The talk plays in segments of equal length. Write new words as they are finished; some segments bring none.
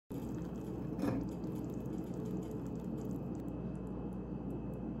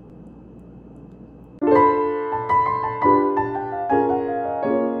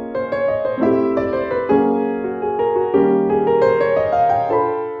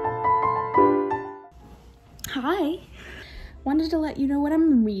Hi. Wanted to let you know what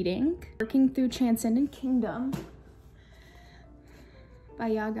I'm reading. Working through Transcendent Kingdom by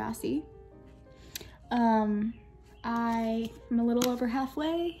Gyasi. I'm a little over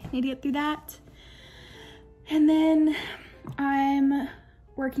halfway. Need to get through that. And then I'm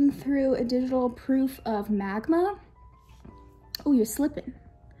working through a digital proof of Magma. Oh, you're slipping.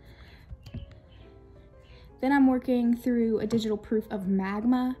 Then I'm working through a digital proof of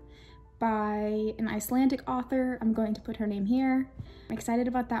Magma by an Icelandic author. I'm going to put her name here. I'm excited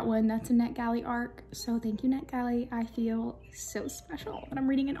about that one. That's a NetGalley arc. So thank you, NetGalley. I feel so special that I'm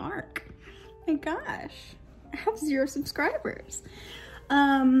reading an arc. My gosh, I have 0 subscribers.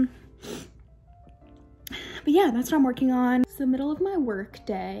 But yeah, that's what I'm working on. It's the middle of my work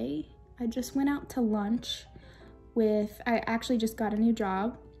day. I just went out to lunch with, I actually just got a new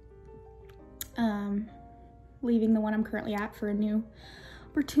job. Leaving the one I'm currently at for a new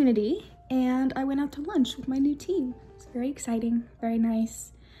opportunity, and I went out to lunch with my new team. It's very exciting, very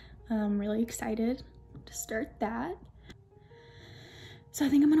nice. Really excited to start that. So I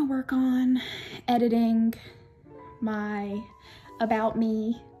think I'm gonna work on editing my About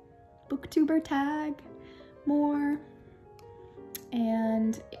Me booktuber tag more.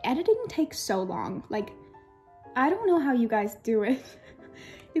 And editing takes so long. Like, I don't know how you guys do it.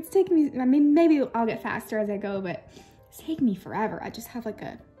 It's taking me, I mean, maybe I'll get faster as I go, but it's taking me forever. I just have like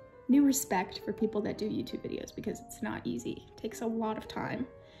a new respect for people that do YouTube videos because it's not easy. It takes a lot of time.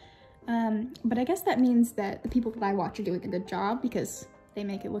 But I guess that means that the people that I watch are doing a good job because they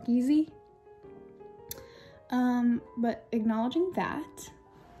make it look easy. But acknowledging that,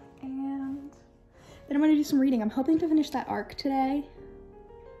 and then I'm gonna do some reading. I'm hoping to finish that arc today,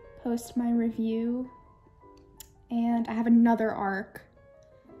 post my review, and I have another arc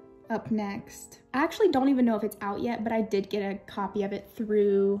up next. I actually don't even know if it's out yet, but I did get a copy of it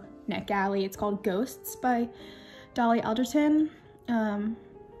through NetGalley. It's called Ghosts by Dolly Alderton.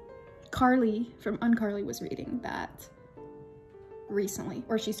 Carly from Uncarly was reading that recently,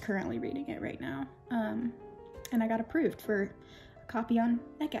 or she's currently reading it right now. And I got approved for a copy on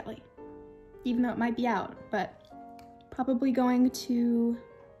NetGalley, even though it might be out, but probably going to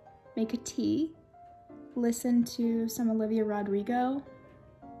make a tea, listen to some Olivia Rodrigo,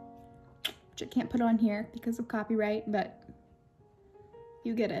 which I can't put on here because of copyright, but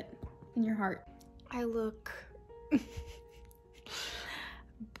you get it in your heart. I look,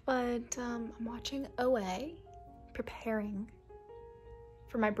 but I'm watching OA, preparing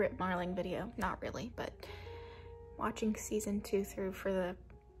for my Brit Marling video. Not really, but watching season 2 through for the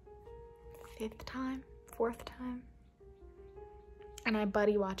 4th time. And I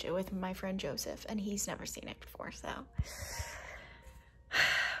buddy watch it with my friend Joseph, and he's never seen it before, so.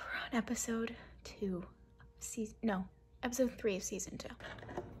 Episode 2 of season, no, episode 3 of season 2.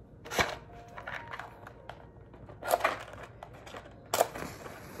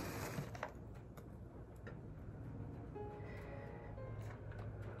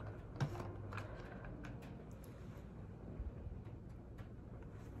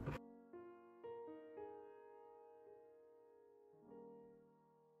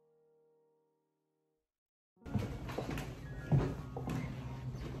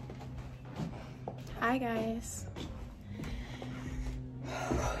 Hi guys.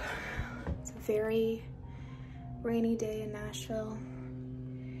 It's a very rainy day in Nashville,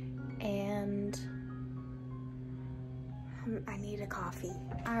 and I need a coffee.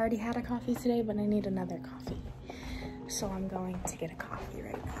 I already had a coffee today, but I need another coffee. So I'm going to get a coffee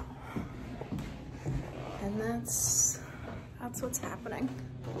right now. And that's what's happening.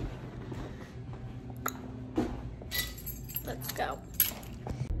 Let's go.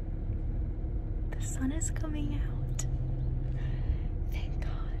 The sun is coming out. Thank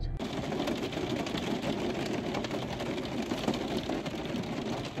God.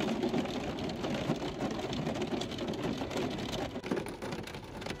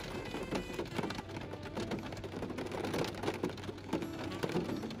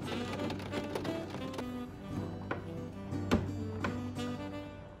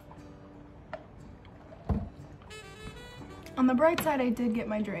 On the bright side, I did get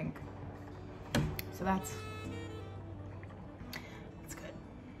my drink. So that's good.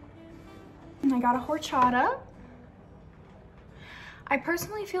 And I got a horchata. I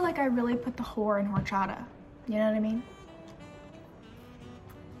personally feel like I really put the whore in horchata. You know what I mean?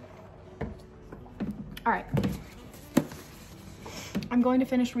 All right. I'm going to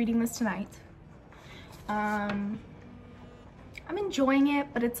finish reading this tonight. I'm enjoying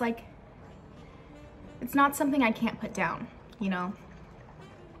it, but it's like, it's not something I can't put down, you know?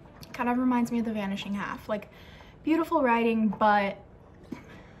 Kind of reminds me of The Vanishing Half. Like, beautiful writing, but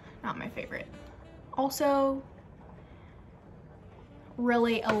not my favorite. Also,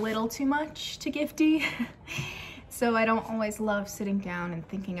 really a little too much to Gifty. So I don't always love sitting down and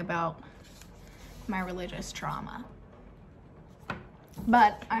thinking about my religious trauma.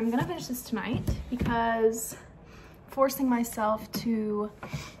 But I'm gonna finish this tonight because forcing myself to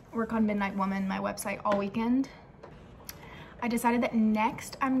work on Midnight Woman, my website, all weekend, I decided that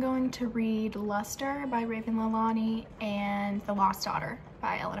next I'm going to read Luster by Leilani and The Lost Daughter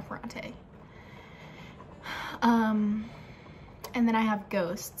by Elena Ferrante. And then I have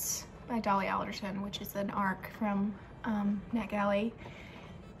Ghosts by Dolly Alderton, which is an arc from NetGalley.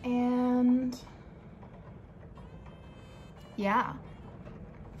 And yeah,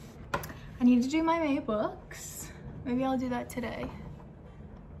 I need to do my May books. Maybe I'll do that today.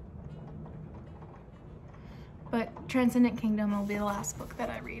 But Transcendent Kingdom will be the last book that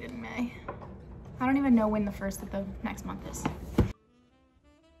I read in May. I don't even know when the first of the next month is.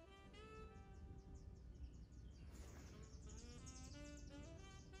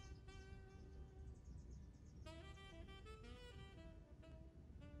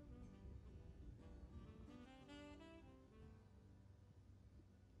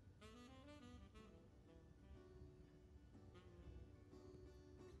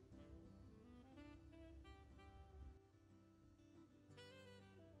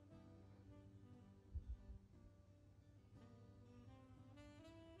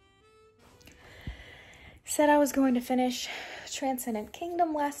 Said I was going to finish Transcendent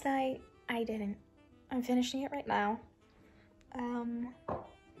Kingdom last night. I didn't. I'm finishing it right now. I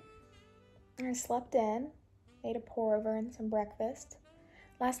slept in, ate a pour over and some breakfast.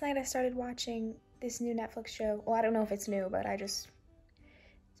 Last night I started watching this new Netflix show. Well, I don't know if it's new, but it's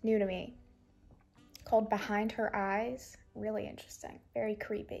new to me. Called Behind Her Eyes. Really interesting. Very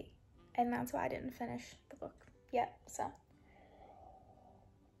creepy. And that's why I didn't finish the book yet, so.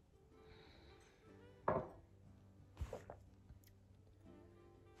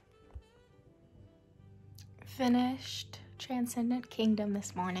 Finished Transcendent Kingdom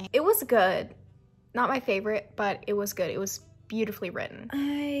this morning. It was good. Not my favorite, but it was good. It was beautifully written.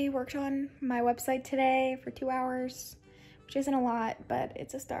 I worked on my website today for 2 hours, which isn't a lot, but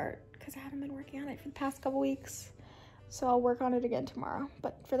it's a start because I haven't been working on it for the past couple weeks. So I'll work on it again tomorrow.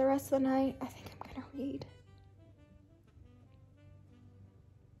 But for the rest of the night, I think I'm gonna read.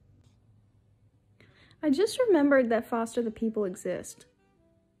 I just remembered that Foster the People exist.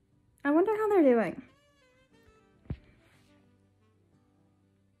 I wonder how they're doing.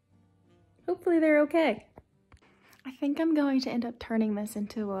 Hopefully they're okay. I think I'm going to end up turning this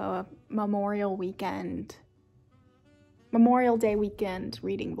into a Memorial Day weekend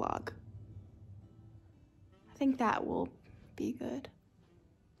reading vlog. I think that will be good.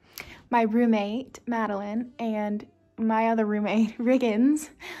 My roommate, Madeline, and my other roommate, Riggins,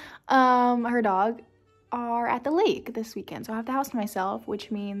 her dog, are at the lake this weekend. So I have the house to myself,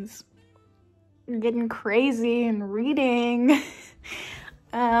 which means getting crazy and reading.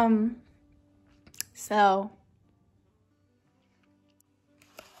 So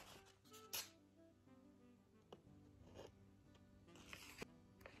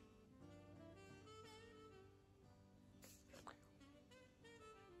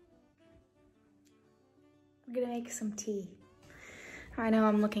we're gonna make some tea. I know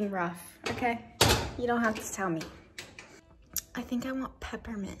I'm looking rough, okay? You don't have to tell me. I think I want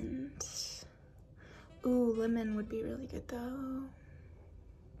peppermint. Ooh, lemon would be really good though.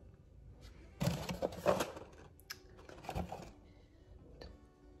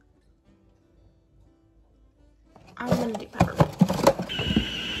 I'm gonna do peppermint.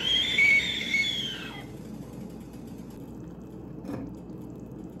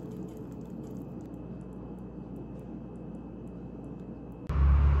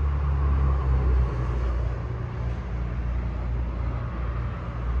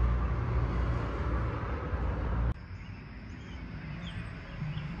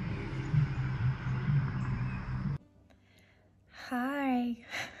 Hi. I'm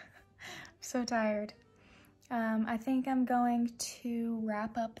so tired. I think I'm going to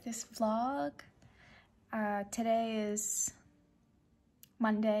wrap up this vlog. Today is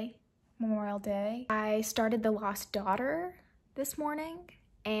Monday, Memorial Day. I started The Lost Daughter this morning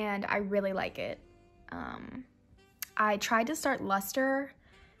and I really like it. I tried to start Luster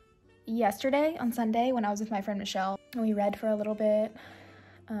yesterday on Sunday when I was with my friend Michelle and we read for a little bit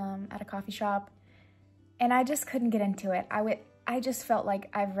at a coffee shop and I just couldn't get into it. I just felt like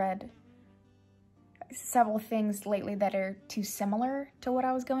I've read several things lately that are too similar to what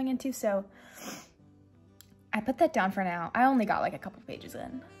I was going into, so I put that down for now. I only got like a couple pages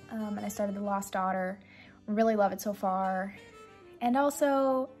in, and I started The Lost Daughter. Really love it so far. And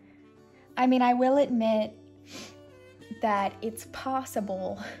also, I mean, I will admit that it's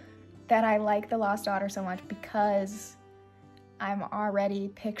possible that I like The Lost Daughter so much because I'm already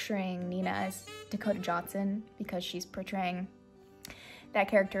picturing Nina as Dakota Johnson, because she's portraying that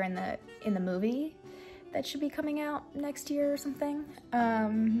character in the movie that should be coming out next year or something.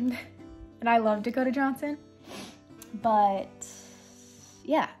 And I love Dakota Johnson, but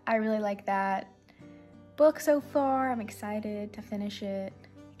yeah, I really like that book so far. I'm excited to finish it.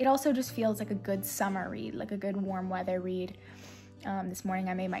 It also just feels like a good summer read, like a good warm weather read. This morning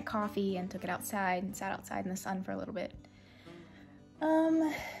I made my coffee and took it outside and sat outside in the sun for a little bit.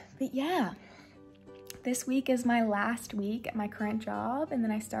 But yeah, this week is my last week at my current job, and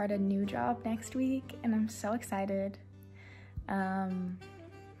then I start a new job next week, and I'm so excited.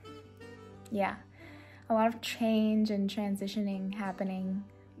 Yeah, a lot of change and transitioning happening,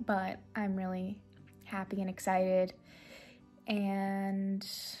 but I'm really happy and excited. And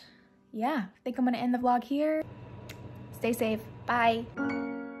yeah, I think I'm gonna end the vlog here. Stay safe. Bye.